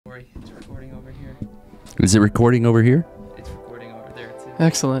Corey. It's recording over here. Is it recording over here? It's recording over there, too.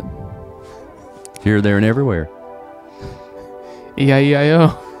 Excellent. Here, there, and everywhere.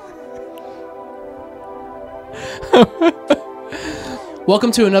 E-I-E-I-O.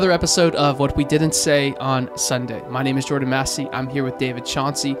 Welcome to another episode of What We Didn't Say on Sunday. My name is Jordan Massey. I'm here with David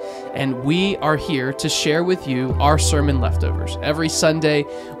Chauncey, and we are here to share with you our sermon leftovers. Every Sunday,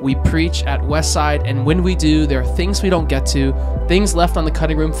 we preach at Westside, and when we do, there are things we don't get to, things left on the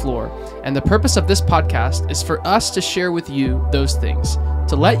cutting room floor. And the purpose of this podcast is for us to share with you those things,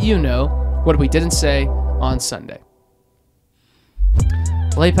 to let you know what we didn't say on Sunday.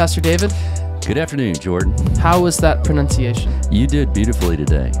 Well, hey, Pastor David. Good afternoon, Jordan. How was that pronunciation? You did beautifully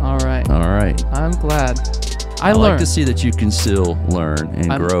today. All right. All right. I'm glad. I like learned. to see that you can still learn and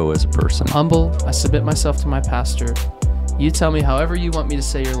grow as a person. Humble. I submit myself to my pastor. You tell me however you want me to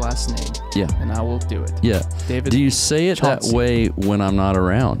say your last name. Yeah. And I will do it. Yeah. David. Do you say it Chauncey. that way when I'm not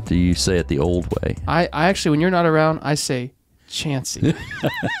around? Do you say it the old way? I actually, when you're not around, I say Chancey.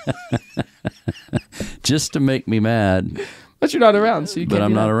 Just to make me mad. But you're not around, so you can't. But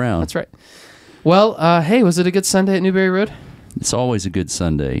I'm do not that. around. That's right. Well, hey, was it a good Sunday at Newberry Road? It's always a good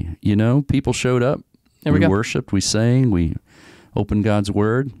Sunday. You know, people showed up. There we go. Worshiped, we sang, we opened God's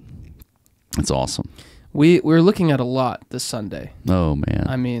Word. It's awesome. We're looking at a lot this Sunday. Oh, man.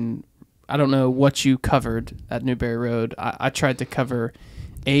 I mean, I don't know what you covered at Newberry Road. I tried to cover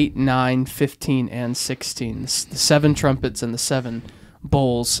 8, 9, 15, and 16. The 7 trumpets and the 7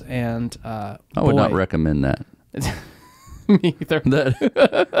 bowls. And I would not recommend that. Me either.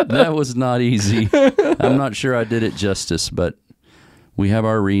 That was not easy. I'm not sure I did it justice, but we have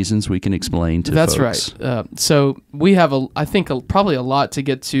our reasons we can explain to That's folks. right. So we have, probably a lot to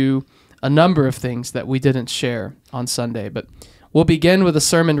get to, a number of things that we didn't share on Sunday. But we'll begin with a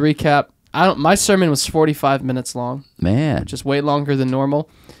sermon recap. My sermon was 45 minutes long. Man. Which is way longer than normal.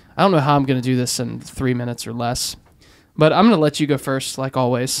 I don't know how I'm going to do this in 3 minutes or less. But I'm going to let you go first, like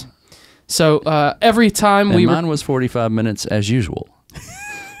always. So every time mine was 45 minutes as usual.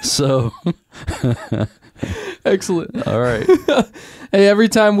 So excellent. All right. Hey, every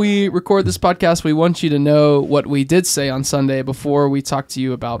time we record this podcast, we want you to know what we did say on Sunday before we talk to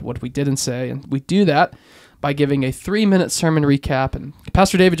you about what we didn't say, and we do that by giving a 3-minute sermon recap. And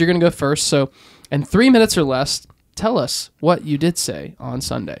Pastor David, you're going to go first. So, in 3 minutes or less, tell us what you did say on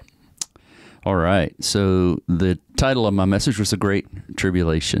Sunday. All right. So the title of my message was The Great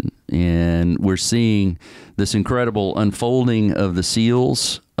Tribulation. And we're seeing this incredible unfolding of the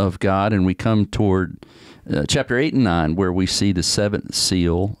seals of God. And we come toward chapter 8 and 9, where we see the 7th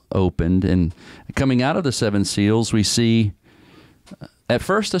seal opened. And coming out of the 7 seals, we see at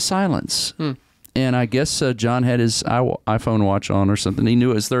first a silence. And I guess John had his iPhone watch on or something. He knew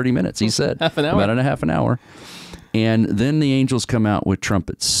it was 30 minutes, he said. Half an hour. About a half an hour. And then the angels come out with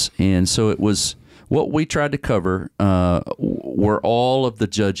trumpets. And so it was what we tried to cover were all of the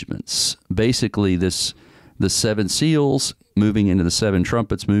judgments. Basically, the 7 seals moving into the 7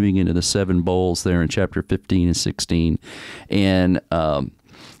 trumpets, moving into the 7 bowls there in chapter 15 and 16. And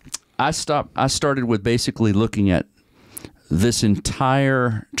I started with basically looking at this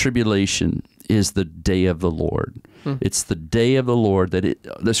entire tribulation is the day of the Lord. It's the day of the Lord that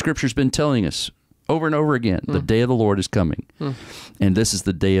the Scripture's been telling us over and over again. The day of the Lord is coming. And this is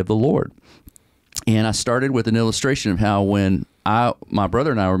the day of the Lord. And I started with an illustration of how when my brother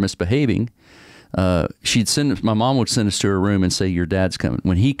and I were misbehaving, my mom would send us to her room and say, "Your dad's coming.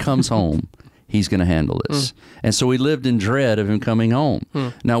 When he comes home, he's going to handle this." And so we lived in dread of him coming home.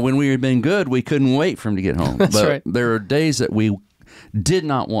 Now, when we had been good, we couldn't wait for him to get home. That's but right. There are days that we did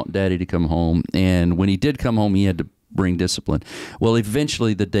not want Daddy to come home, and when he did come home, he had to bring discipline. Well,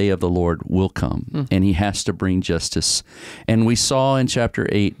 eventually the day of the Lord will come, and he has to bring justice. And we saw in chapter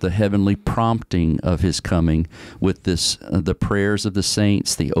 8 the heavenly prompting of his coming with the prayers of the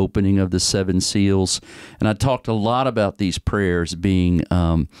saints, the opening of the 7 seals. And I talked a lot about these prayers being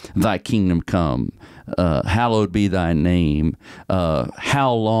thy kingdom come, hallowed be thy name,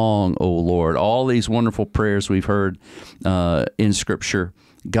 how long, O Lord, all these wonderful prayers we've heard in Scripture.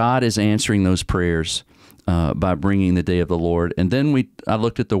 God is answering those prayers by bringing the day of the Lord. And then I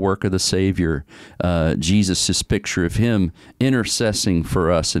looked at the work of the Savior, Jesus' picture of him intercessing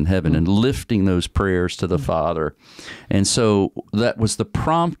for us in heaven and lifting those prayers to the Father. And so that was the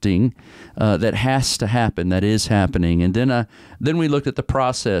prompting that has to happen, that is happening. And then we looked at the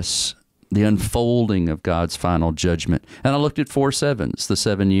process, the unfolding of God's final judgment. And I looked at 4 sevens, the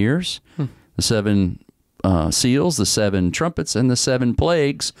 7 years, the 7 seals, the 7 trumpets, and the 7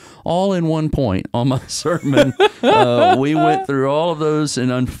 plagues, all in one point on my sermon. We went through all of those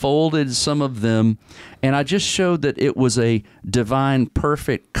and unfolded some of them, and I just showed that it was a divine,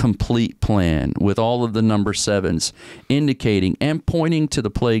 perfect, complete plan with all of the number 7s indicating and pointing to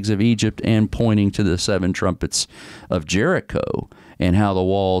the plagues of Egypt and pointing to the 7 trumpets of Jericho and how the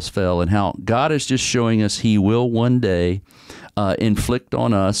walls fell, and how God is just showing us He will one day inflict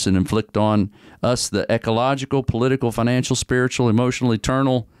on us and inflict on us the ecological, political, financial, spiritual, emotional,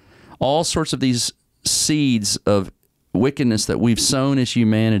 eternal, all sorts of these seeds of wickedness that we've sown as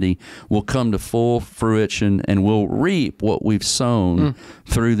humanity will come to full fruition, and we'll reap what we've sown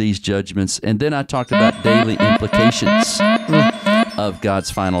through these judgments. And then I talked about daily implications of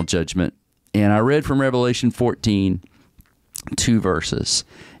God's final judgment. And I read from Revelation 14, 2 verses.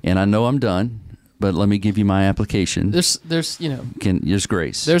 And I know I'm done, but let me give you my application. There's There's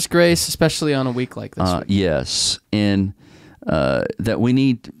grace. There's grace, especially on a week like this. Yes. And that we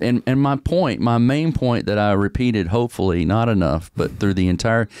need, and my main point that I repeated, hopefully not enough, but through the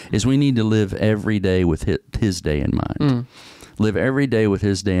entire, is we need to live every day with His day in mind. Live every day with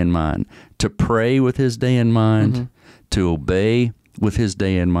His day in mind. To pray with His day in mind, to obey with His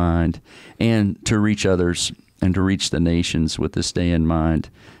day in mind, and to reach others and to reach the nations with this day in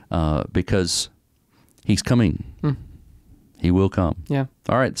mind, because He's coming. He will come. Yeah.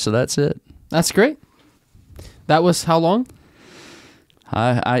 All right, so that's it. That's great. That was how long?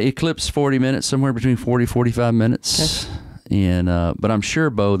 I eclipsed 40 minutes, somewhere between 40 45 minutes. Okay. And but I'm sure,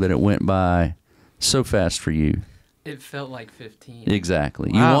 Bo, that it went by so fast for you. It felt like 15.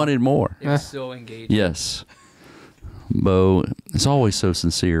 Exactly. Wow. You wanted more. It was so engaging. Yes. Bo is always so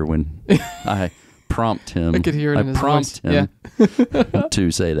sincere when I prompt him. I could hear it in his prompt voice. him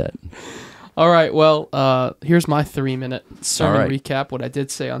to say that. All right, well, here's my 3-minute sermon All right. recap, what I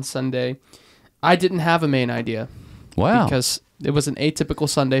did say on Sunday. I didn't have a main idea. Wow. Because it was an atypical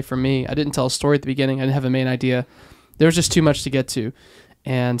Sunday for me. I didn't tell a story at the beginning. I didn't have a main idea. There was just too much to get to.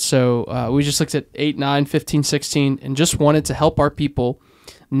 And so we just looked at 8, 9, 15, 16, and just wanted to help our people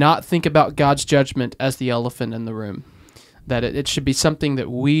not think about God's judgment as the elephant in the room. That it should be something that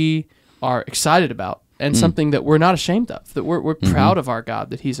we are excited about, and something that we're not ashamed of, that we're proud of our God,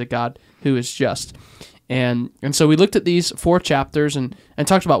 that He's a God who is just. And so we looked at these 4 chapters and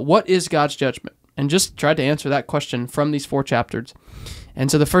talked about what is God's judgment, and just tried to answer that question from these 4 chapters. And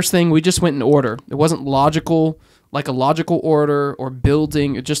so the first thing, we just went in order. It wasn't logical, like a logical order or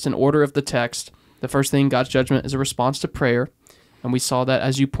building, just an order of the text. The first thing, God's judgment is a response to prayer. And we saw that,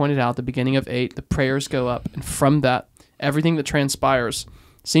 as you pointed out, at the beginning of 8, the prayers go up. And from that, everything that transpires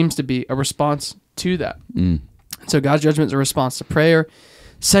seems to be a response to that. So God's judgment is a response to prayer.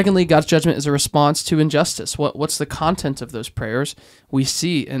 Secondly, God's judgment is a response to injustice. What's the content of those prayers? We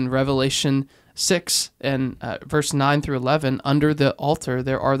see in Revelation 6 and verse 9 through 11, under the altar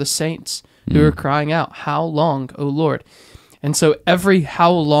there are the saints who are crying out, "How long, O Lord?" And so every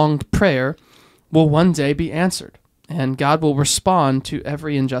how long prayer will one day be answered, and God will respond to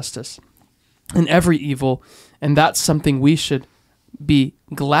every injustice and every evil, and that's something we should be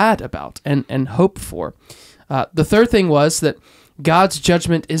glad about and hope for. The third thing was that God's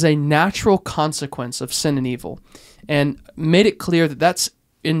judgment is a natural consequence of sin and evil, and made it clear that that's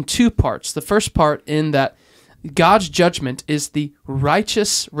in 2 parts. The first part in that God's judgment is the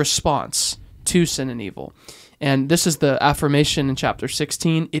righteous response to sin and evil. And this is the affirmation in chapter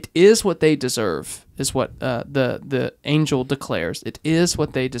 16. It is what they deserve, is what the angel declares. It is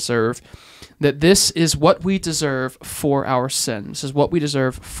what they deserve. That this is what we deserve for our sin. This is what we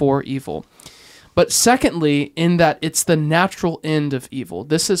deserve for evil. But secondly, in that it's the natural end of evil.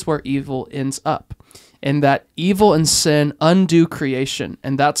 This is where evil ends up. And that evil and sin undo creation.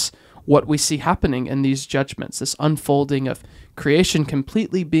 And that's what we see happening in these judgments, this unfolding of creation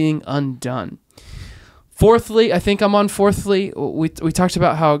completely being undone. Fourthly, I think I'm on fourthly, we talked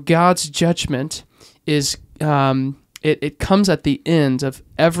about how God's judgment is, it comes at the end of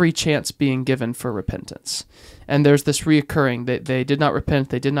every chance being given for repentance. And there's this reoccurring, that they did not repent,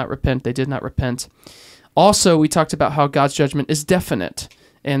 they did not repent, they did not repent. Also, we talked about how God's judgment is definite,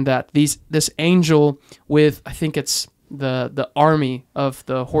 and that this angel with, I think it's the army of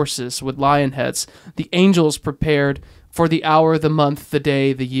the horses with lion heads, the angels prepared for the hour, the month, the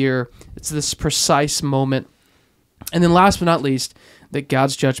day, the year. It's this precise moment. And then last but not least, that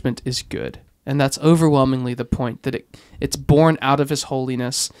God's judgment is good. And that's overwhelmingly the point, that it's born out of His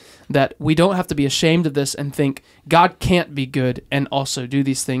holiness, that we don't have to be ashamed of this and think God can't be good and also do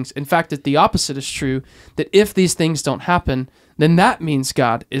these things. In fact, that the opposite is true, that if these things don't happen, then that means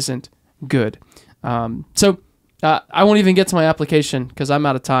God isn't good. I won't even get to my application because I'm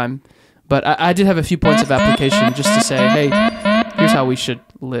out of time. But I did have a few points of application just to say, hey, here's how we should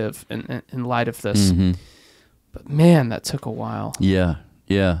live in light of this. Mm-hmm. But man, that took a while. Yeah.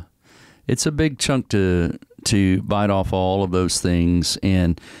 It's a big chunk to bite off all of those things,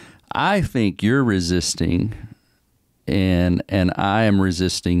 and I think you're resisting, and I am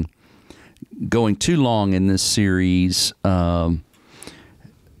resisting going too long in this series,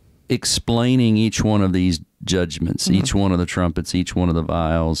 explaining each one of these judgments, each one of the trumpets, each one of the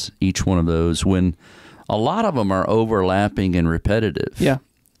vials, each one of those, when a lot of them are overlapping and repetitive. Yeah.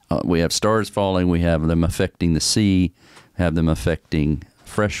 We have stars falling, we have them affecting the sea, have them affecting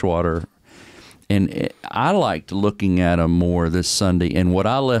freshwater. And I liked looking at them more this Sunday. And what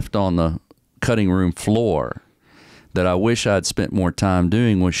I left on the cutting room floor that I wish I'd spent more time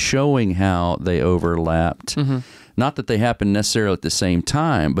doing was showing how they overlapped. Mm-hmm. Not that they happened necessarily at the same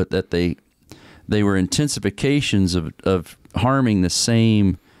time, but that they were intensifications of harming the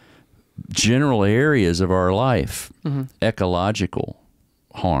same general areas of our life, ecological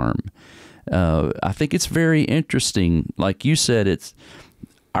harm. I think it's very interesting. Like you said, it's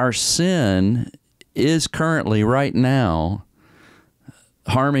our sin is currently right now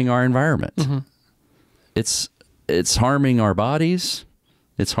harming our environment. Mm-hmm. It's harming our bodies.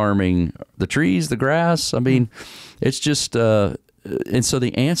 It's harming the trees, the grass. I mean, it's just and so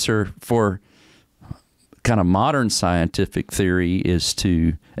the answer for kind of modern scientific theory is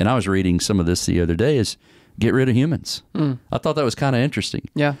to, and I was reading some of this the other day, is get rid of humans. I thought that was kind of interesting.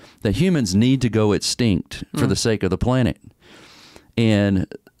 Yeah. That humans need to go extinct for the sake of the planet. And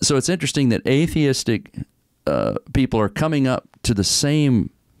so it's interesting that atheistic people are coming up to the same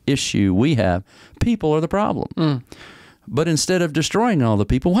issue we have. People are the problem. But instead of destroying all the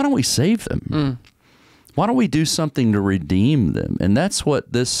people, why don't we save them? Why don't we do something to redeem them? And that's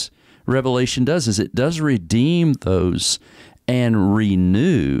what this revelation does, is it does redeem those and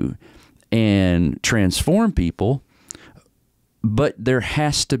renew and transform people. But there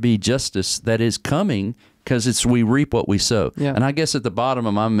has to be justice that is coming, because we reap what we sow. Yeah. And I guess at the bottom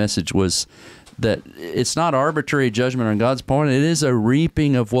of my message was that it's not arbitrary judgment on God's part. It is a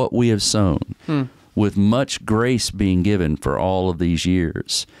reaping of what we have sown, with much grace being given for all of these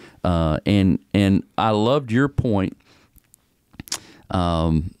years. And I loved your point,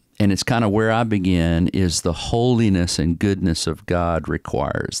 and it's kind of where I began, is the holiness and goodness of God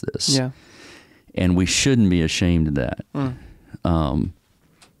requires this. Yeah. And we shouldn't be ashamed of that.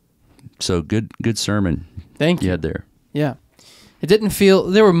 So good sermon. Thank you. You had there. Yeah. It didn't feel,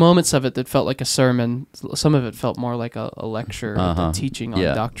 there were moments of it that felt like a sermon. Some of it felt more like a lecture, like a teaching on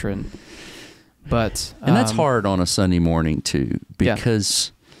doctrine. But and that's hard on a Sunday morning too,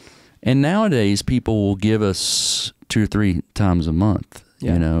 because and nowadays people will give us 2 or 3 times a month.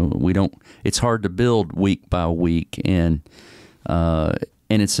 You know, we don't. It's hard to build week by week, and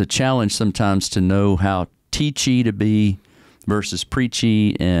it's a challenge sometimes to know how teachy to be versus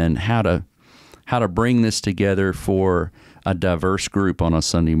preachy, and how to bring this together for a diverse group on a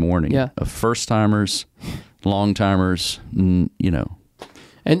Sunday morning. Yeah. Of first timers, long timers, you know.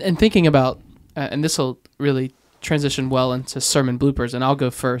 And thinking about, and this will really transition well into sermon bloopers, and I'll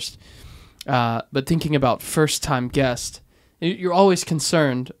go first. But thinking about first time guest, you're always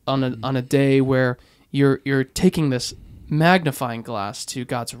concerned on a day where you're taking this magnifying glass to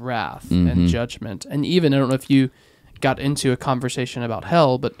God's wrath and judgment. And even, I don't know if you got into a conversation about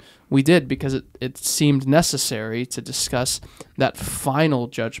hell, but we did, because it seemed necessary to discuss that final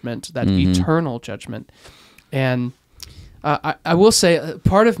judgment, that eternal judgment. And I will say,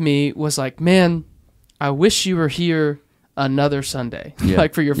 part of me was like, man, I wish you were here another Sunday,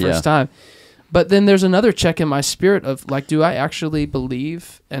 like for your first time. But then there's another check in my spirit of like, do I actually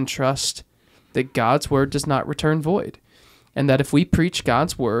believe and trust that God's word does not return void? And that if we preach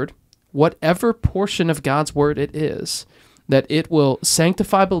God's word, whatever portion of God's word it is, that it will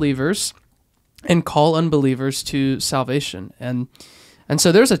sanctify believers and call unbelievers to salvation. And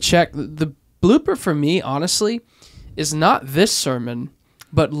so there's a check. The blooper for me, honestly, is not this sermon,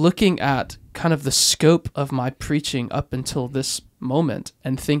 but looking at kind of the scope of my preaching up until this moment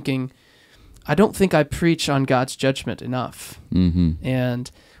and thinking, I don't think I preach on God's judgment enough. And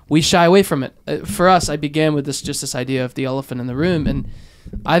we shy away from it. For us, I began with this idea of the elephant in the room. And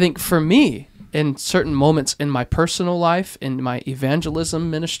I think for me, in certain moments in my personal life, in my evangelism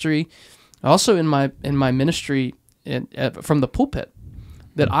ministry, also in my ministry from the pulpit,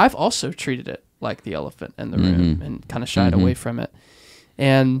 that I've also treated it like the elephant in the room and kind of shied away from it.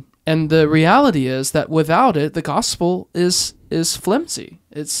 And the reality is that without it, the gospel is flimsy.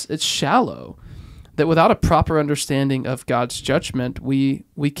 It's shallow. That without a proper understanding of God's judgment, we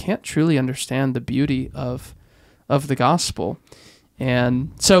can't truly understand the beauty of the gospel.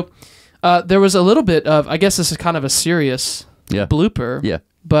 And so There was a little bit of, I guess this is kind of a serious blooper. Yeah.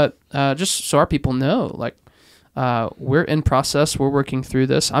 But just so our people know, like, we're in process. We're working through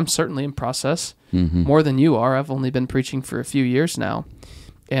this. I'm certainly in process more than you are. I've only been preaching for a few years now.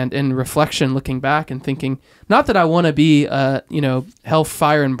 And in reflection, looking back and thinking, not that I want to be a,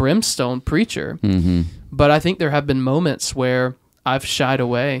 hellfire and brimstone preacher, but I think there have been moments where I've shied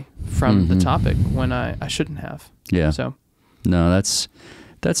away from the topic when I shouldn't have. Yeah. So, no, it's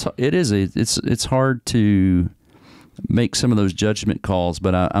hard to make some of those judgment calls,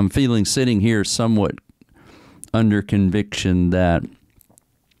 but I'm feeling sitting here somewhat under conviction that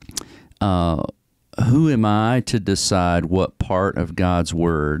who am I to decide what part of God's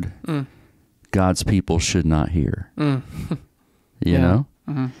word God's people should not hear? You know?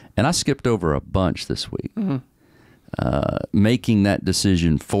 And I skipped over a bunch this week, making that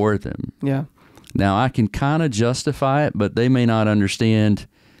decision for them. Yeah. Now, I can kind of justify it, but they may not understand.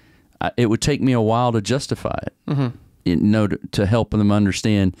 It would take me a while to justify it, to help them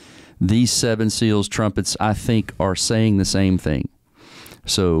understand these 7 seals, trumpets, I think, are saying the same thing.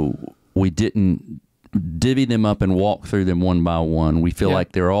 So we didn't divvy them up and walk through them one by one. We feel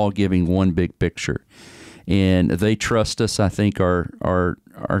like they're all giving one big picture. And they trust us. I think our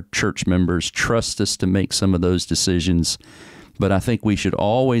church members trust us to make some of those decisions. But I think we should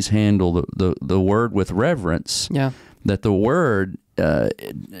always handle the word with reverence. Yeah. That the word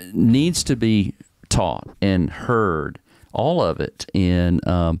needs to be taught and heard, all of it. And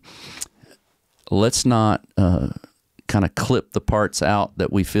let's not kind of clip the parts out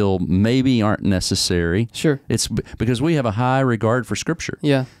that we feel maybe aren't necessary. Sure. It's because we have a high regard for Scripture.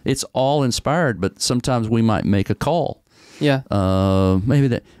 Yeah. It's all inspired, but sometimes we might make a call. Yeah. Maybe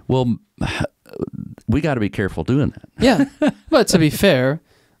that, we got to be careful doing that. Yeah. But to be fair,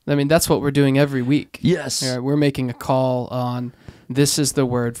 I mean, that's what we're doing every week. Yes. We're making a call on this is the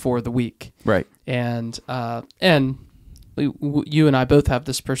word for the week. Right. And you and I both have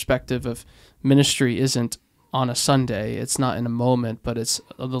this perspective of ministry isn't on a Sunday. It's not in a moment, but it's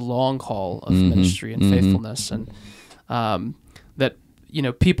the long haul of ministry and faithfulness. And that,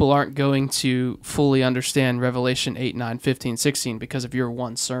 people aren't going to fully understand Revelation 8, 9, 15, 16 because of your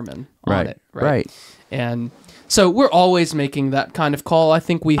one sermon on it. Right. And so we're always making that kind of call. I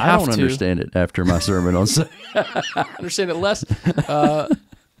think we have to. I don't understand it after my sermon on Sunday. Understand it less.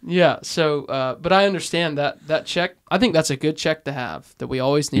 Yeah. So, but I understand that check. I think that's a good check to have, that we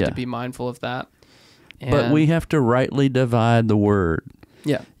always need to be mindful of that. But we have to rightly divide the word.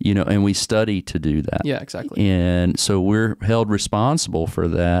 Yeah. And we study to do that. Yeah, exactly. And so we're held responsible for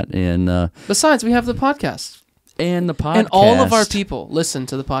that. And besides, we have the podcast. And the podcast. And all of our people listen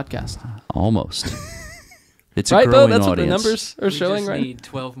to the podcast. Almost. It's right, a growing Bo? That's audience. What the numbers are showing, right? We just need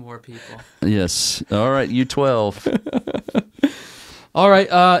 12 more people. Yes. All right, you 12. All right.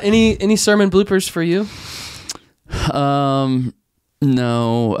 Any sermon bloopers for you?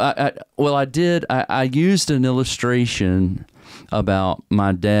 No. I did. I used an illustration about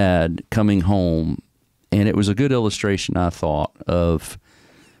my dad coming home, and it was a good illustration, I thought, of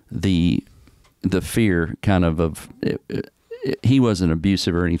the fear kind of he wasn't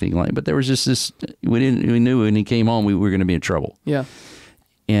abusive or anything like, but there was just this. We knew when he came home we were going to be in trouble. Yeah.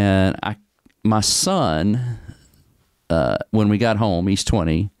 And my son, when we got home, he's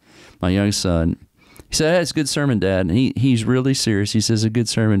 20, my young son. He said, "That's a good sermon, Dad." And he's really serious. He says, "A good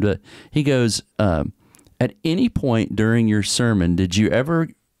sermon," but he goes, "At any point during your sermon, did you ever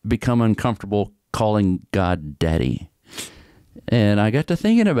become uncomfortable calling God Daddy?" And I got to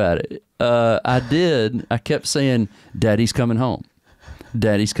thinking about it. I did. I kept saying, "Daddy's coming home.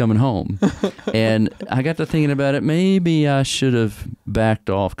 Daddy's coming home." And I got to thinking about it. Maybe I should have backed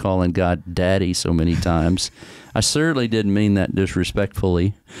off calling God Daddy so many times. I certainly didn't mean that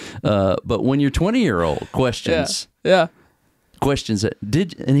disrespectfully. But when your 20-year-old questions, questions that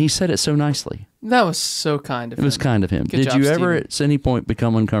and he said it so nicely. That was so kind of him. It was kind of him. Good Did job, you ever Stephen. at any point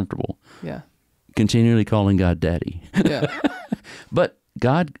become uncomfortable? Yeah. Continually calling God Daddy. Yeah. But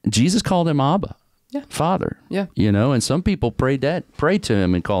Jesus called him Abba. Yeah. Father. Yeah. And some people pray to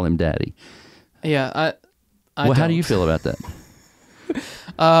him and call him Daddy. Yeah. How do you feel about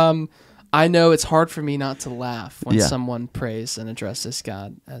that? I know it's hard for me not to laugh when someone prays and addresses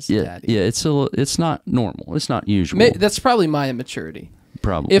God as Daddy. Yeah, it's not normal. It's not usual. That's probably my immaturity.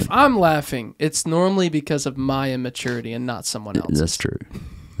 Probably. If I'm laughing, it's normally because of my immaturity and not someone else's. That's true.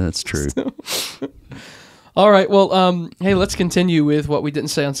 That's true. All right. Well, hey, let's continue with what we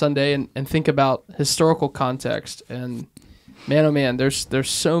didn't say on Sunday and think about historical context. And man, oh man, there's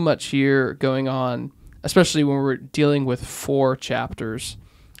so much here going on, especially when we're dealing with 4 chapters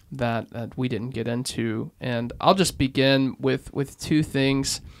that we didn't get into. And I'll just begin with 2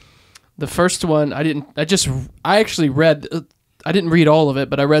 things The first one, I actually read, I didn't read all of it,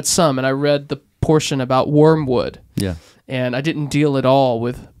 but I read some, and I read the portion about wormwood. Yeah. And I didn't deal at all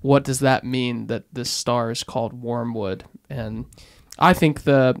with what does that mean that this star is called wormwood. And I think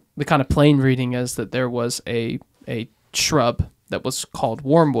the kind of plain reading is that there was a shrub that was called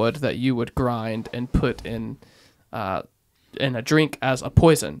wormwood that you would grind and put in a drink as a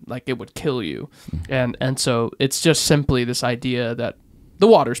poison, like it would kill you. And so it's just simply this idea that the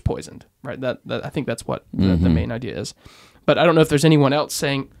water's poisoned, right? That I think that's what the main idea is. But I don't know if there's anyone else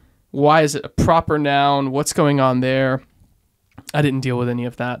saying, why is it a proper noun? What's going on there? I didn't deal with any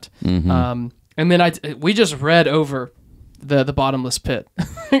of that. And then we just read over the bottomless pit.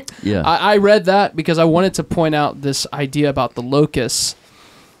 Yeah. I read that because I wanted to point out this idea about the locusts,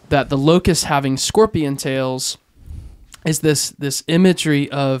 that the locusts having scorpion tails is this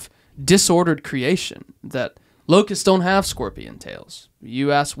imagery of disordered creation, that locusts don't have scorpion tails.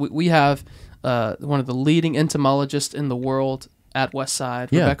 You ask, we have one of the leading entomologists in the world at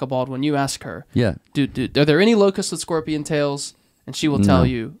Westside, Rebecca Baldwin. You ask her, are there any locusts with scorpion tails? And she will tell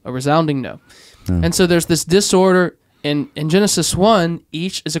you a resounding no. And so there's this disorder. In Genesis 1,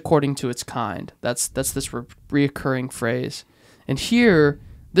 each is according to its kind. That's this reoccurring phrase. And here,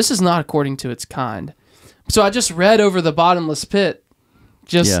 this is not according to its kind. So I just read over the bottomless pit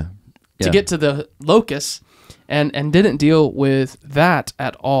to get to the locusts and didn't deal with that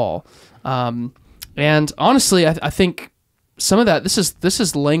at all. And honestly, I think some of that, this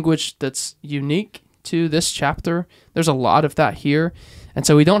is language that's unique to this chapter. There's a lot of that here. And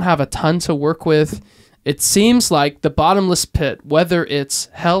so we don't have a ton to work with. It seems like the bottomless pit, whether it's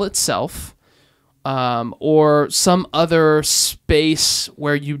hell itself or some other space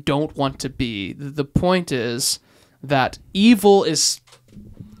where you don't want to be, the point is that evil is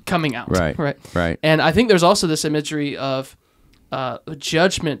coming out. Right. And I think there's also this imagery of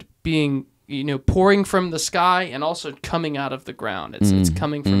judgment being, pouring from the sky and also coming out of the ground. It's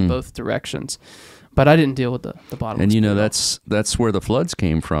coming from both directions. But I didn't deal with the bottomless pit. And that's where the floods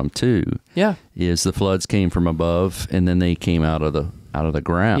came from too. Yeah. Is the floods came from above and then they came out of the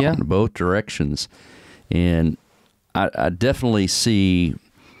ground, both directions. And I definitely see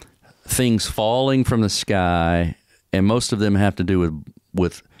things falling from the sky, and most of them have to do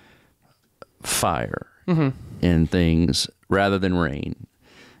with fire and things rather than rain.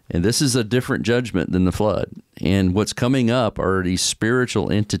 And this is a different judgment than the flood. And what's coming up are these spiritual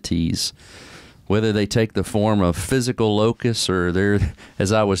entities, whether they take the form of physical locusts or they're,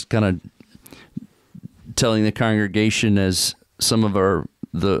 as I was kind of telling the congregation, as some of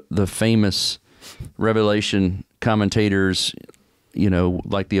the famous Revelation commentators,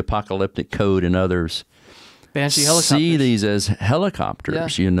 like the Apocalyptic Code and others, Banshee helicopters. See these as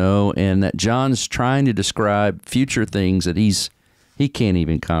helicopters, and that John's trying to describe future things that he can't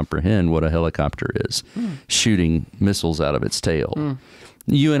even comprehend what a helicopter is, shooting missiles out of its tail.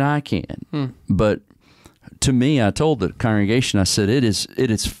 You and I can. But to me, I told the congregation, I said, it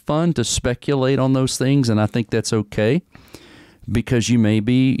is fun to speculate on those things, and I think that's okay, because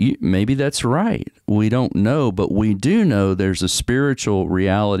maybe that's right. We don't know, but we do know there's a spiritual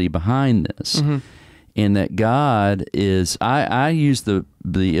reality behind this. And that God is, I use the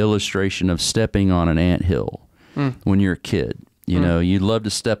illustration of stepping on an anthill when you're a kid. You'd love to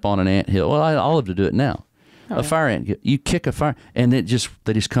step on an anthill. Well, I love to do it now. Fire ant, you kick a fire, and they just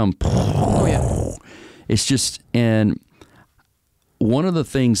come. Oh yeah. It's just, and one of the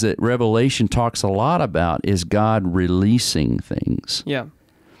things that Revelation talks a lot about is God releasing things. Yeah.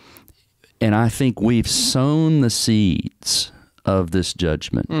 And I think we've sown the seeds of this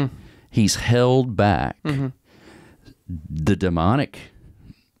judgment. He's held back the demonic,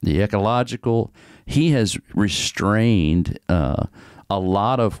 the ecological. He has restrained a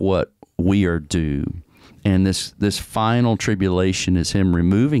lot of what we are due. And this final tribulation is him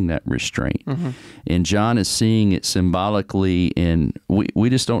removing that restraint. And John is seeing it symbolically, and we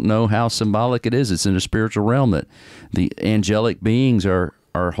just don't know how symbolic it is. It's in a spiritual realm that the angelic beings are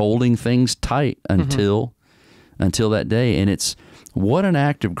holding things tight until that day. And it's what an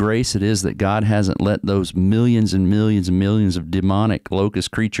act of grace it is that God hasn't let those millions and millions and millions of demonic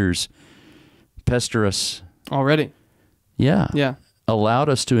locust creatures pester us already. Yeah. Allowed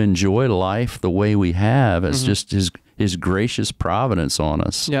us to enjoy life the way we have. It's just his gracious providence on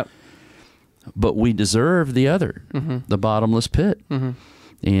us. Yep. But we deserve the other, the bottomless pit.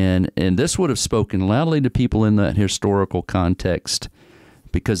 And this would have spoken loudly to people in that historical context,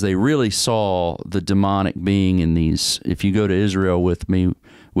 because they really saw the demonic being in these. If you go to Israel with me,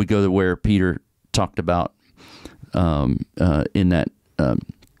 we go to where Peter talked about in that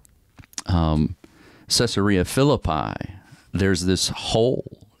Caesarea Philippi. There's this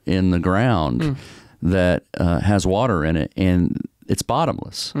hole in the ground that has water in it, and it's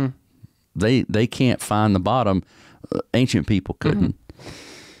bottomless. They can't find the bottom. Ancient people couldn't.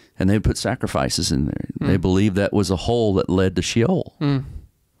 And they put sacrifices in there. They believed that was a hole that led to Sheol.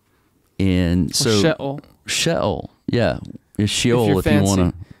 And so Sheol, yeah, is Sheol if you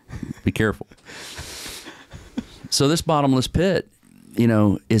want to be careful. So this bottomless pit, you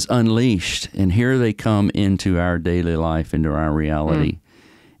know, is unleashed, and here they come into our daily life, into our reality,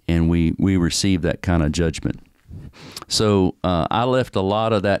 and we receive that kind of judgment. So I left a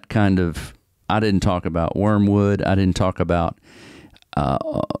lot of that kind of. I didn't talk about wormwood. I didn't talk about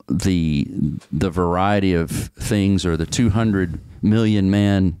the variety of things, or the 200 million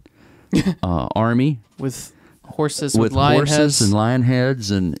man army with horses, with lion horses heads. and lion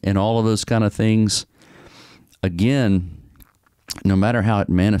heads, and all of those kind of things. Again, no matter how it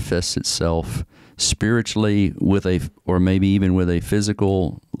manifests itself spiritually, or maybe even with a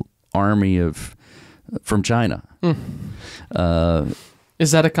physical army from China.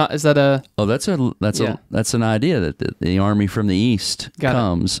 Is that a? Oh, that's an idea that the army from the east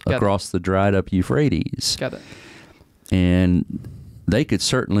comes across the dried up Euphrates. Got it. And they could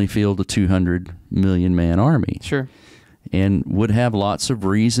certainly field a 200 million man army. Sure. And would have lots of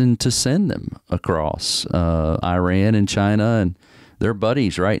reason to send them across Iran and China, and they're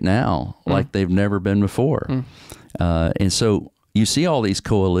buddies right now, like they've never been before. And so you see all these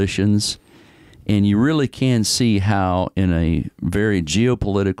coalitions. And you really can see how, in a very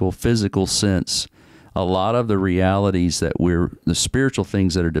geopolitical, physical sense, a lot of the realities the spiritual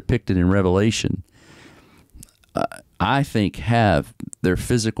things that are depicted in Revelation, I think have their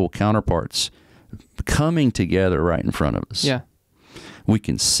physical counterparts coming together right in front of us. Yeah. We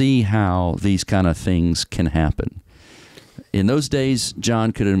can see how these kind of things can happen. In those days,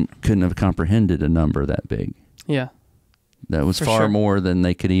 John couldn't have comprehended a number that big. Yeah. That was far more than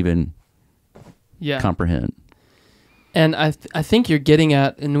they could even comprehend. And I think you're getting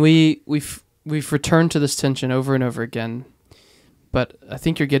at, and we've returned to this tension over and over again, but I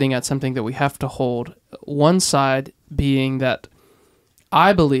think you're getting at something that we have to hold. One side being that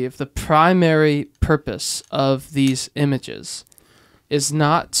I believe the primary purpose of these images is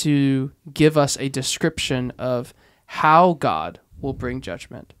not to give us a description of how God will bring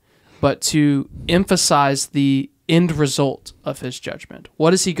judgment, but to emphasize the end result of his judgment.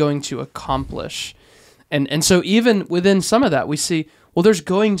 What is he going to accomplish? And so even within some of that, we see, well, there's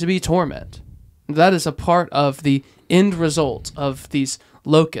going to be torment. That is a part of the end result of these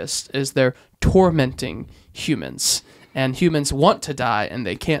locusts, is they're tormenting humans. And humans want to die, and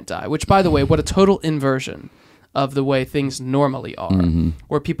they can't die. Which, by the way, what a total inversion of the way things normally are,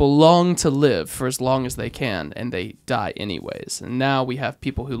 where people long to live for as long as they can, and they die anyways. And now we have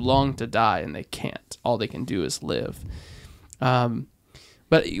people who long to die, and they can't. All they can do is live.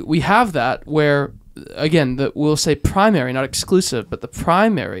 But we have that where, again, we'll say primary, not exclusive, but the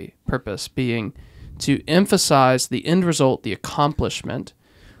primary purpose being to emphasize the end result, the accomplishment,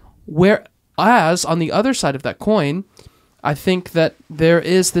 whereas on the other side of that coin, I think that there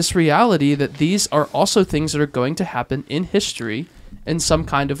is this reality that these are also things that are going to happen in history in some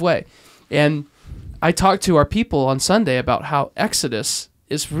kind of way. And I talked to our people on Sunday about how Exodus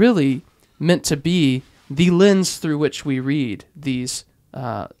is really meant to be the lens through which we read these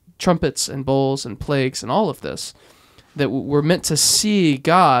trumpets and bowls and plagues and all of this, that we're meant to see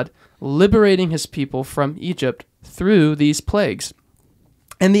God liberating his people from Egypt through these plagues.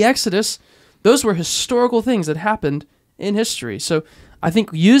 And the Exodus, those were historical things that happened in history. So I think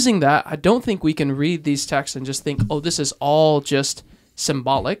using that, I don't think we can read these texts and just think, oh, this is all just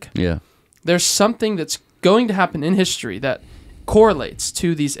symbolic. Yeah. There's something that's going to happen in history that correlates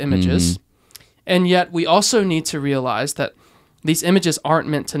to these images. And yet we also need to realize that these images aren't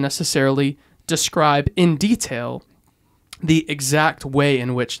meant to necessarily describe in detail the exact way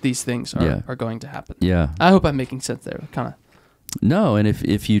in which these things are going to happen. Yeah. I hope I'm making sense there. Kind of. No, and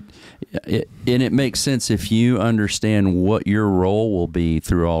it makes sense if you understand what your role will be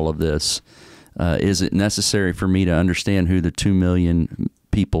through all of this. Is it necessary for me to understand who the 2 million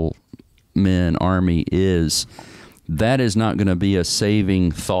men army is? That is not going to be a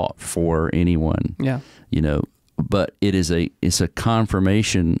saving thought for anyone. Yeah, but it's a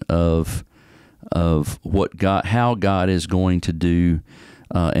confirmation of how God is going to do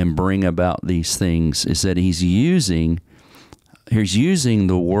and bring about these things. Is that He's using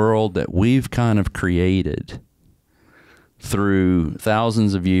the world that we've kind of created through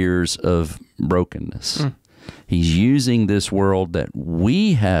thousands of years of brokenness. He's using this world that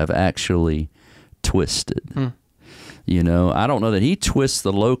we have actually twisted. I don't know that He twists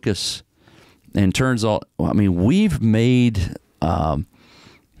the locusts and turns all. I mean, we've made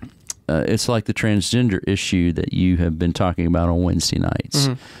it's like the transgender issue that you have been talking about on Wednesday nights,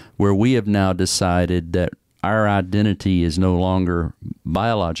 where we have now decided that our identity is no longer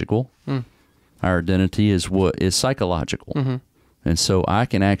biological. Our identity is what is psychological. And so I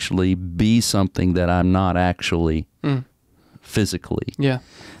can actually be something that I'm not actually physically. Yeah.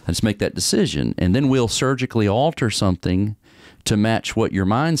 Let's make that decision. And then we'll surgically alter something to match what your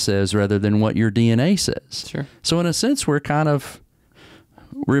mind says rather than what your DNA says. Sure. So in a sense, we're kind of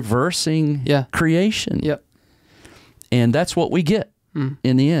reversing creation. Yep. And that's what we get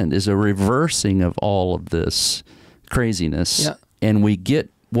in the end, is a reversing of all of this craziness. Yeah. And we get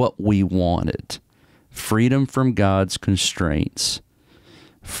what we wanted. Freedom from God's constraints.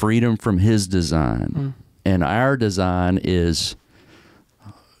 Freedom from His design. And our design is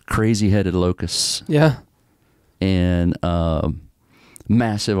crazy-headed locusts. Yeah. And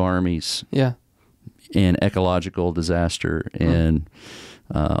massive armies. Yeah. And ecological disaster. And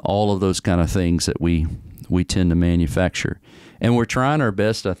all of those kind of things that we tend to manufacture. And we're trying our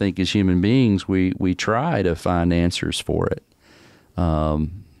best, I think, as human beings. We try to find answers for it.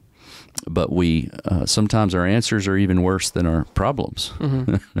 But we sometimes our answers are even worse than our problems.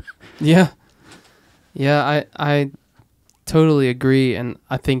 Yeah. Yeah, I totally agree. And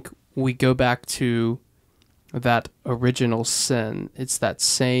I think we go back to that original sin. It's that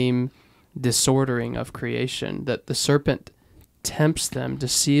same disordering of creation, that the serpent tempts them,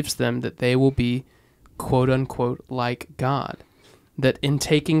 deceives them, that they will be, quote unquote, like God. That in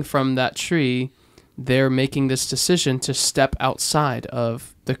taking from that tree, they're making this decision to step outside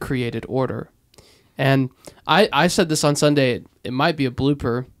of the created order. And I said this on Sunday, it might be a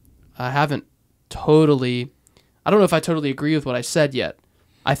blooper. I don't know if I totally agree with what I said yet.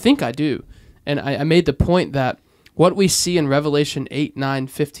 I think I do. And I made the point that what we see in Revelation 8, 9,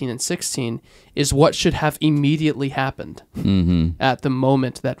 15, and 16 is what should have immediately happened at the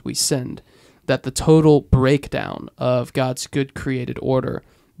moment that we sinned. That the total breakdown of God's good created order,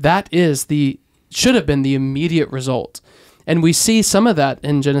 that should have been the immediate result. And we see some of that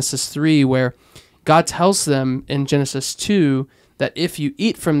in Genesis 3, where God tells them in Genesis 2 that if you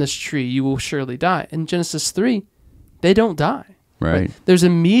eat from this tree, you will surely die. In Genesis 3, they don't die. Right. There's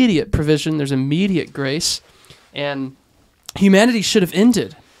immediate provision, there's immediate grace, and humanity should have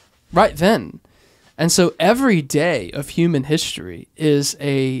ended right then. And so every day of human history is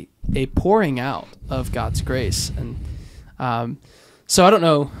a pouring out of God's grace. And so I don't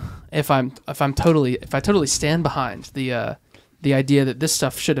know if I totally stand behind the idea that this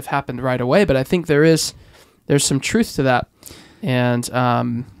stuff should have happened right away, but I think there's some truth to that. And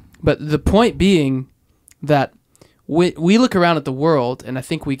but the point being that we look around at the world and I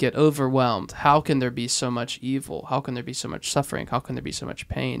think we get overwhelmed. How can there be so much evil? How can there be so much suffering? How can there be so much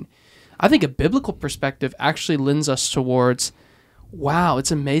pain? I think a biblical perspective actually lends us towards, wow,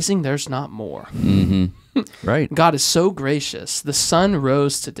 it's amazing there's not more. Right. God is so gracious. The sun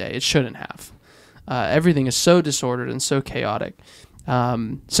rose today. It shouldn't have. Everything is so disordered and so chaotic.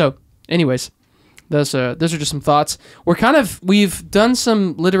 So anyways, those are just some thoughts. We've done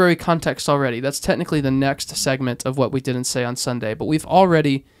some literary context already. That's technically the next segment of what we didn't say on Sunday, but we've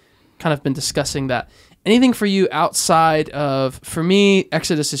already kind of been discussing that. Anything for you outside of, for me,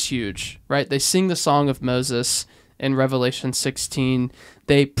 Exodus is huge, right? They sing the song of Moses in Revelation 16.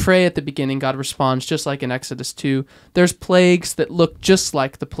 They pray at the beginning. God responds just like in Exodus 2. There's plagues that look just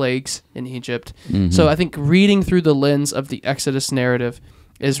like the plagues in Egypt. So I think reading through the lens of the Exodus narrative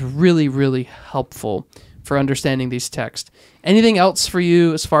is really, really helpful for understanding these texts. Anything else for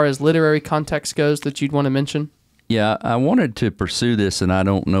you as far as literary context goes that you'd want to mention? Yeah, I wanted to pursue this, and I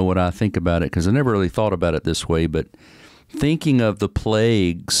don't know what I think about it because I never really thought about it this way, but thinking of the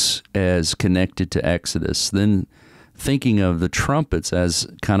plagues as connected to Exodus, then thinking of the trumpets as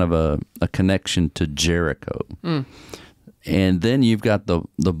kind of a connection to Jericho. And then you've got the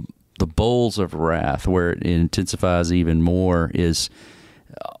bowls of wrath, where it intensifies even more, is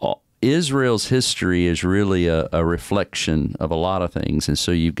Israel's history is really a reflection of a lot of things. And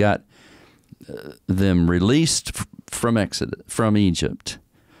so you've got them released from Egypt,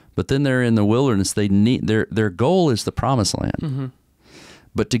 but then they're in the wilderness. They need their goal is the Promised Land.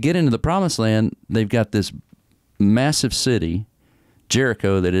 But to get into the Promised Land, they've got this massive city,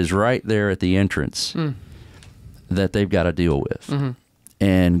 Jericho, that is right there at the entrance that they've got to deal with.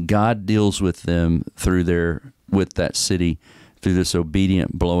 And God deals with them with that city through this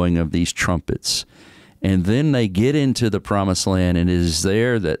obedient blowing of these trumpets. And then they get into the Promised Land, and it is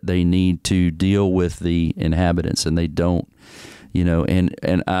there that they need to deal with the inhabitants, and they don't,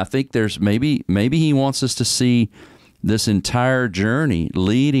 and I think there's maybe he wants us to see this entire journey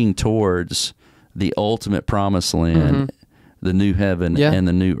leading towards the ultimate Promised Land the new heaven Yeah. and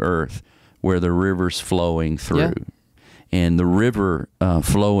the new earth, where the river's flowing through. Yeah. And the river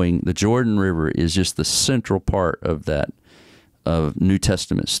flowing, the Jordan River, is just the central part of that of New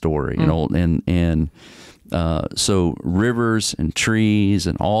Testament story. So rivers and trees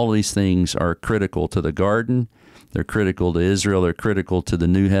and all these things are critical to the garden. They're critical to Israel. They're critical to the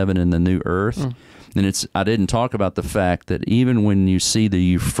new heaven and the new earth. And I didn't talk about the fact that even when you see the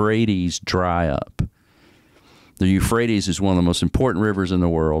Euphrates dry up, the Euphrates is one of the most important rivers in the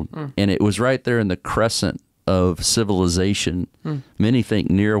world, and it was right there in the crescent of civilization. Many think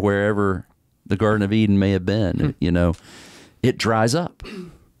near wherever the Garden of Eden may have been, it dries up.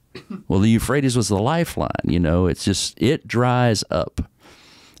 Well, the Euphrates was the lifeline, it dries up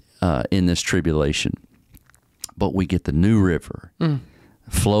in this tribulation. But we get the new river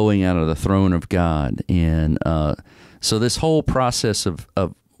flowing out of the throne of God. And so this whole process of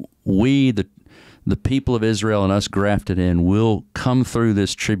we, the people of Israel and us grafted in, will come through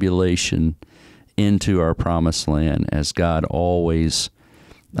this tribulation into our promised land, as God always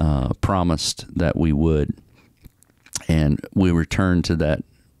promised that we would. And we return to that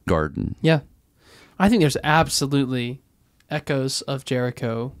garden. Yeah. I think there's absolutely echoes of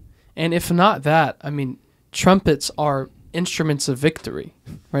Jericho. And if not that, I mean, trumpets are instruments of victory,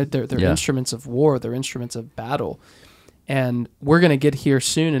 right? They're instruments of war. They're instruments of battle. And we're going to get here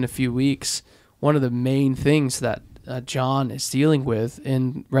soon in a few weeks. One of the main things that John is dealing with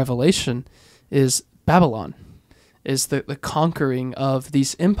in Revelation is Babylon, is the conquering of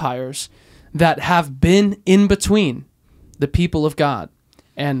these empires that have been in between the people of God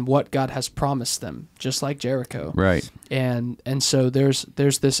and what God has promised them, just like Jericho. Right. And so there's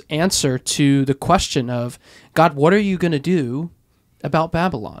this answer to the question of, God, what are you going to do about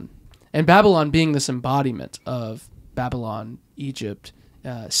Babylon? And Babylon being this embodiment of Babylon, Egypt,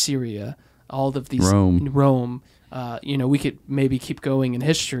 Syria, all of these... Rome. We could maybe keep going in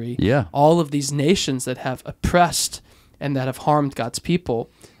history. Yeah. All of these nations that have oppressed and that have harmed God's people.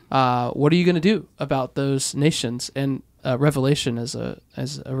 What are you going to do about those nations? And Revelation is a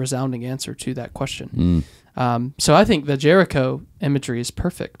resounding answer to that question. So I think the Jericho imagery is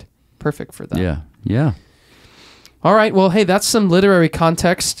perfect for that. Yeah. All right. Well, hey, that's some literary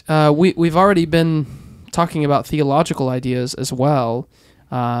context. We've already been talking about theological ideas as well.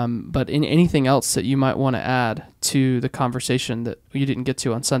 But in anything else that you might want to add to the conversation that you didn't get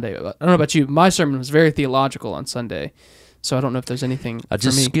to on Sunday? I don't know about you. My sermon was very theological on Sunday, so I don't know if there's anything I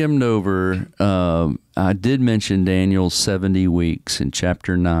just skimmed over. I did mention Daniel's 70 weeks in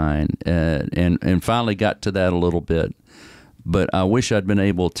chapter 9, and finally got to that a little bit. But I wish I'd been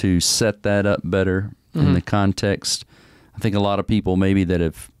able to set that up better in the context. I think a lot of people maybe that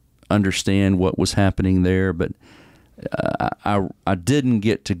have understand what was happening there, but I didn't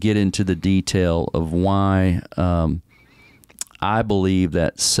get into the detail of why I believe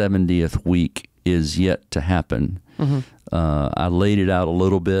that 70th week is yet to happen. I laid it out a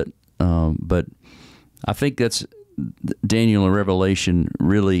little bit, but I think that's Daniel and Revelation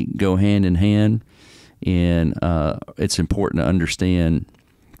really go hand in hand, and it's important to understand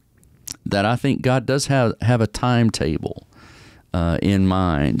that I think God does have a timetable in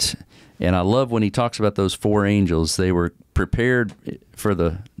mind. And I love when he talks about those four angels. They were prepared for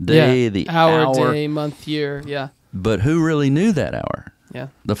the day, the hour, day, month, year. Yeah. But who really knew that hour? Yeah.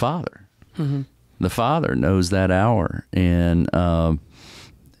 The Father. The Father knows that hour, and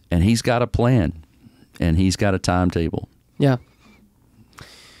he's got a plan, and he's got a timetable. Yeah.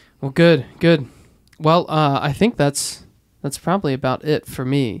 Well, good. Well, I think that's probably about it for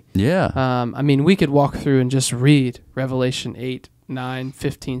me. Yeah. I mean, we could walk through and just read Revelation 8, 9,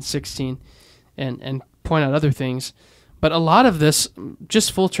 15, 16, and point out other things. But a lot of this,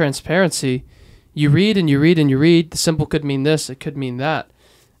 just full transparency, you read and you read and you read. The symbol could mean this, it could mean that.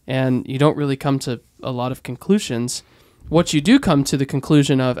 And you don't really come to a lot of conclusions. What you do come to the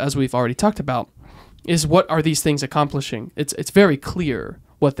conclusion of, as we've already talked about, is what are these things accomplishing? It's very clear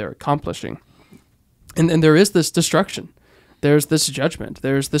what they're accomplishing. And there is this destruction. There's this judgment.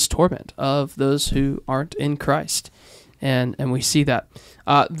 There's this torment of those who aren't in Christ. And we see that.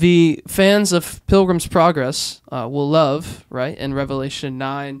 The fans of Pilgrim's Progress will love, right? In Revelation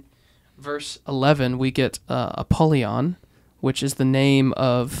 9, verse 11, we get Apollyon, which is the name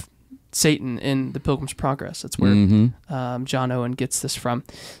of Satan in the Pilgrim's Progress. That's where John Owen gets this from.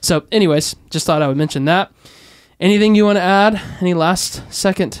 So anyways, just thought I would mention that. Anything you want to add? Any last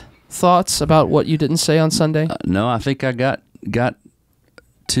second thoughts about what you didn't say on Sunday? No, I think I got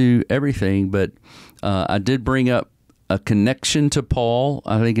to everything, but I did bring up a connection to Paul.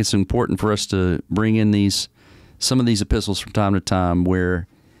 I think it's important for us to bring in some of these epistles from time to time where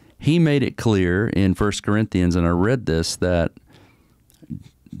he made it clear in 1 Corinthians, and I read this, that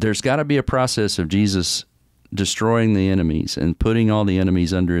there's got to be a process of Jesus destroying the enemies and putting all the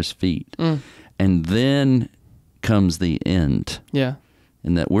enemies under his feet. And then comes the end. Yeah.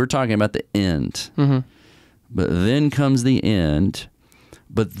 And that we're talking about the end. But then comes the end.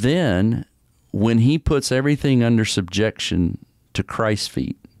 But then when he puts everything under subjection to Christ's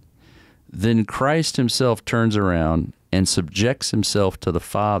feet, then Christ himself turns around and subjects himself to the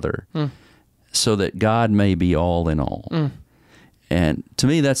Father so that God may be all in all. And to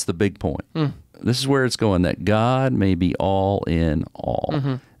me, that's the big point. This is where it's going, that God may be all in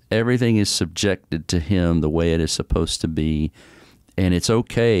all. Everything is subjected to him the way it is supposed to be. And it's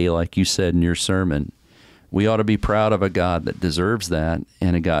okay, like you said in your sermon, we ought to be proud of a God that deserves that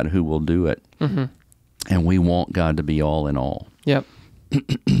and a God who will do it. And we want God to be all in all. Yep.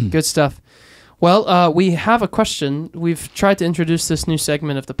 Good stuff. Well, we have a question. We've tried to introduce this new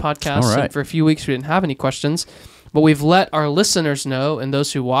segment of the podcast. All right. And for a few weeks, we didn't have any questions. But we've let our listeners know and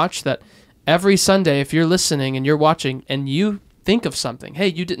those who watch that every Sunday, if you're listening and you're watching and you think of something, hey,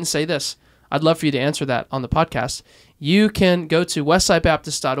 you didn't say this, I'd love for you to answer that on the podcast. You can go to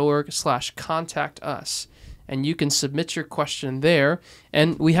westsidebaptist.org/contact us, and you can submit your question there.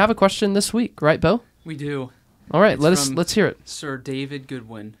 And we have a question this week, right, Bo? We do. All right, It's let's hear it. Sir David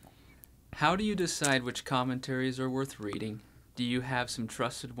Goodwin. How do you decide which commentaries are worth reading? Do you have some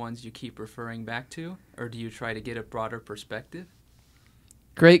trusted ones you keep referring back to, or do you try to get a broader perspective?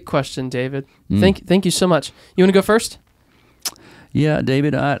 Great question, David. Thank you so much. You want to go first? Yeah,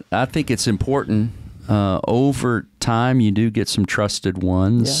 David, I think it's important. Over time, you do get some trusted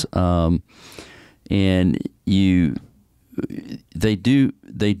ones, and they do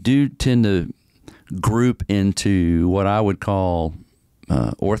tend to group into what I would call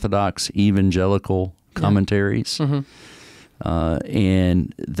Orthodox evangelical commentaries,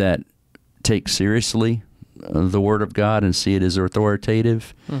 and that take seriously the Word of God and see it as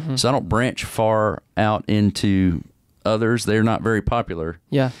authoritative. So I don't branch far out into others. They're not very popular.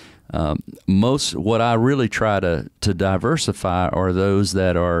 Yeah. What I really try to diversify are those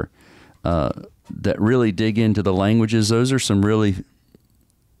that are that really dig into the languages. Those are some really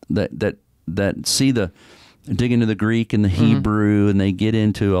that dig into the Greek and the Hebrew, and they get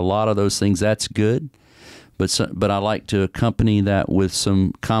into a lot of those things. That's good. But I like to accompany that with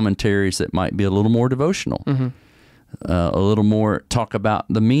some commentaries that might be a little more devotional, a little more talk about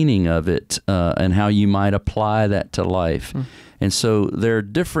the meaning of it and how you might apply that to life. And so there are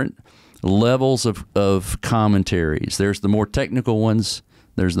different levels of commentaries. There's the more technical ones.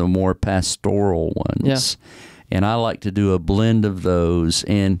 There's the more pastoral ones. And I like to do a blend of those.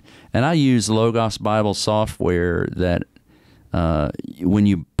 And I use Logos Bible software that when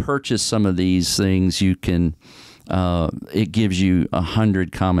you purchase some of these things, you can it gives you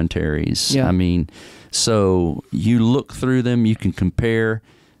 100 commentaries. I mean, so you look through them, you can compare.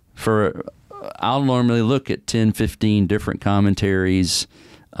 I'll normally look at 10, 15 different commentaries,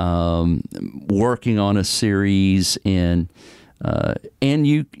 working on a series, and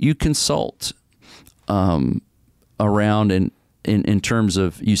you consult around in terms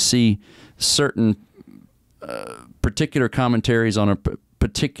of, you see certain particular commentaries on a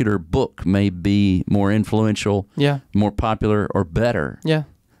particular book may be more influential, more popular, or better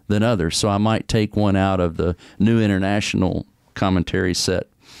than others. So I might take one out of the New International Commentary set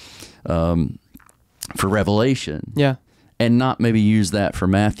for Revelation, and not maybe use that for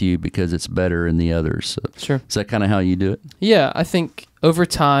Matthew because it's better in the others. So, Sure. Is that kind of how you do it? Yeah, I think over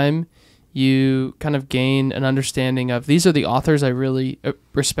time you kind of gain an understanding of, these are the authors I really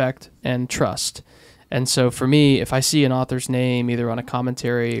respect and trust. And so for me, if I see an author's name either on a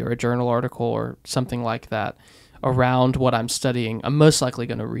commentary or a journal article or something like that around what I'm studying, I'm most likely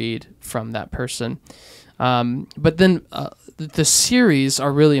going to read from that person. But then the series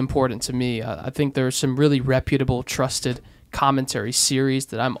are really important to me. I think there are some really reputable, trusted commentary series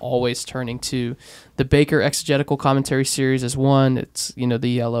that I'm always turning to. The Baker Exegetical Commentary Series is one. It's, the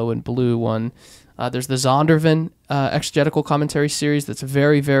yellow and blue one. There's the Zondervan Exegetical Commentary Series that's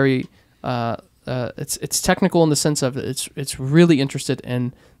very, very... it's technical in the sense of it's really interested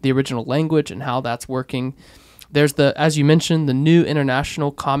in the original language and how that's working. There's as you mentioned, the New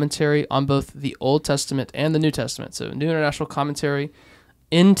International Commentary on both the Old Testament and the New Testament. So New International Commentary,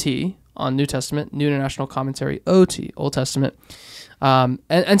 NT on New Testament, New International Commentary, OT, Old Testament.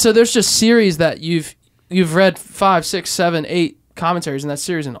 And so there's just series that you've read 5, 6, 7, 8 commentaries in that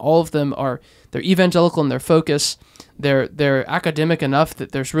series, and all of them they're evangelical in their focus. They're academic enough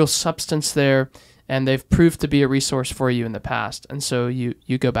that there's real substance there, and they've proved to be a resource for you in the past. And so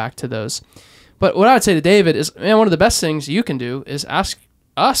you go back to those. But what I would say to David is, man, one of the best things you can do is ask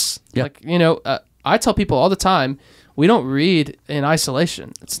us. Yeah. Like, I tell people all the time, we don't read in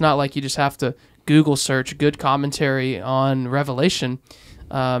isolation. It's not like you just have to Google search good commentary on Revelation.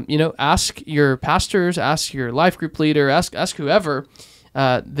 Ask your pastors, ask your life group leader, ask whoever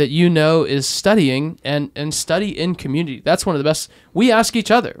that is studying, and study in community. That's one of the best. We ask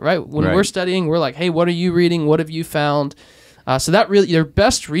each other, right? When we're studying, we're like, hey, what are you reading? What have you found? So that really, your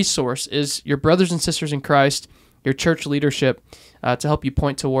best resource is your brothers and sisters in Christ, your church leadership, to help you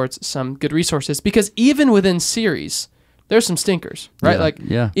point towards some good resources. Because even within series, there's some stinkers, right?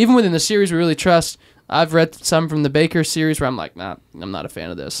 Even within the series we really trust, I've read some from the Baker series where I'm like, nah, I'm not a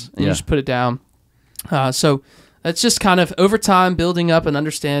fan of this. And you just put it down. So it's just kind of over time building up an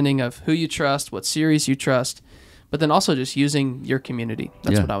understanding of who you trust, what series you trust, but then also just using your community.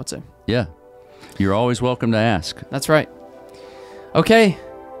 That's what I would say. Yeah. You're always welcome to ask. That's right. Okay.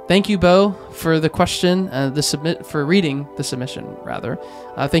 Thank you, Bo, for the question, for reading the submission, rather.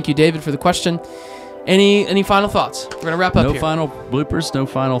 Thank you, David, for the question. Any final thoughts? We're going to wrap up here. No final bloopers, no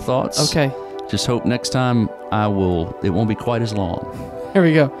final thoughts. Okay. Just hope next time it won't be quite as long. Here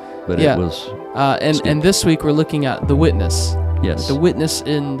we go. But it was... and this week we're looking at the witness. Yes. The witness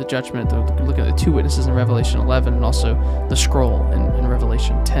in the judgment. We're looking at the two witnesses in Revelation 11 and also the scroll in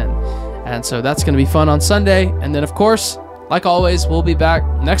Revelation 10. And so that's going to be fun on Sunday. And then, of course, like always, we'll be back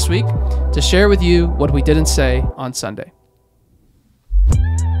next week to share with you what we didn't say on Sunday.